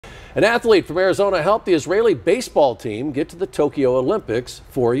An athlete from Arizona helped the Israeli baseball team get to the Tokyo Olympics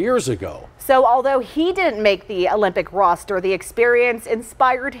 4 years ago. So although he didn't make the Olympic roster, the experience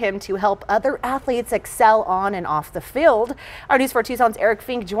inspired him to help other athletes excel on and off the field. Our News 4 Tucson's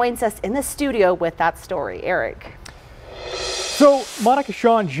Fink joins us in the studio with that story. Eric. So, Monica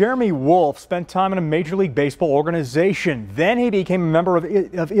Shaw and Jeremy Wolf spent time in a Major League Baseball organization. Then he became a member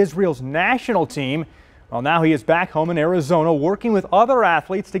of Israel's national team. Well, now he is back home in Arizona working with other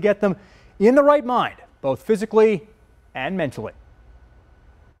athletes to get them in the right mind, both physically and mentally.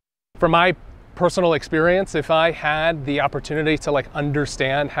 From my personal experience, if I had the opportunity to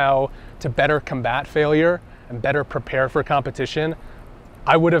understand how to better combat failure and better prepare for competition,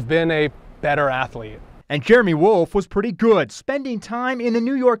 I would have been a better athlete. And Jeremy Wolf was pretty good, spending time in the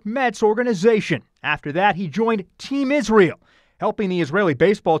New York Mets organization. After that, he joined Team Israel, helping the Israeli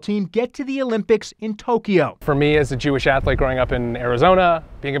baseball team get to the Olympics in Tokyo. For me as a Jewish athlete growing up in Arizona,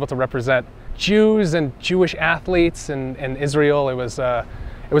 being able to represent Jews and Jewish athletes in Israel, it was an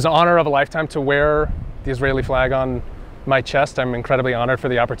honor of a lifetime to wear the Israeli flag on my chest. I'm incredibly honored for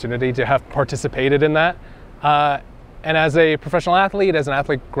the opportunity to have participated in that. And as a professional athlete, as an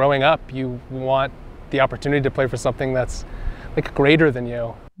athlete growing up, you want the opportunity to play for something that's greater than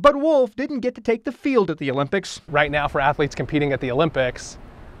you. But Wolf didn't get to take the field at the Olympics. Right now, for athletes competing at the Olympics,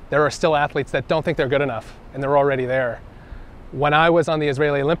 there are still athletes that don't think they're good enough, and they're already there. When I was on the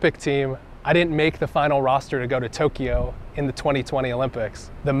Israeli Olympic team, I didn't make the final roster to go to Tokyo in the 2020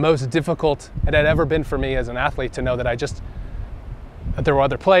 Olympics. The most difficult it had ever been for me as an athlete to know that there were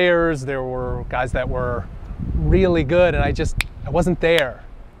other players, there were guys that were really good, and I wasn't there.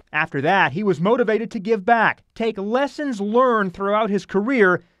 After that, he was motivated to give back, take lessons learned throughout his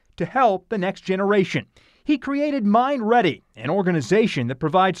career to help the next generation. He created Mind Ready, an organization that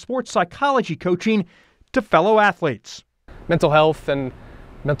provides sports psychology coaching to fellow athletes. Mental health and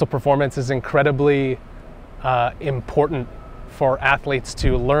mental performance is incredibly important for athletes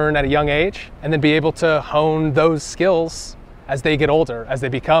to learn at a young age and then be able to hone those skills as they get older, as they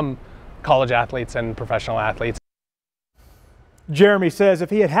become college athletes and professional athletes. Jeremy says if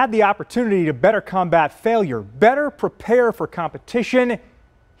he had the opportunity to better combat failure, better prepare for competition,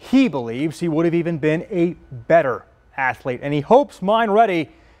 he believes he would have even been a better athlete. And he hopes Mind Ready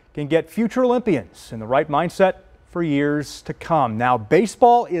can get future Olympians in the right mindset for years to come. Now,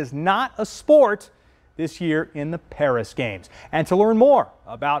 baseball is not a sport this year in the Paris Games. And to learn more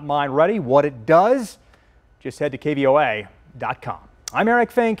about Mind Ready, what it does, just head to KVOA.com. I'm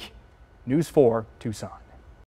Fink, News 4 Tucson.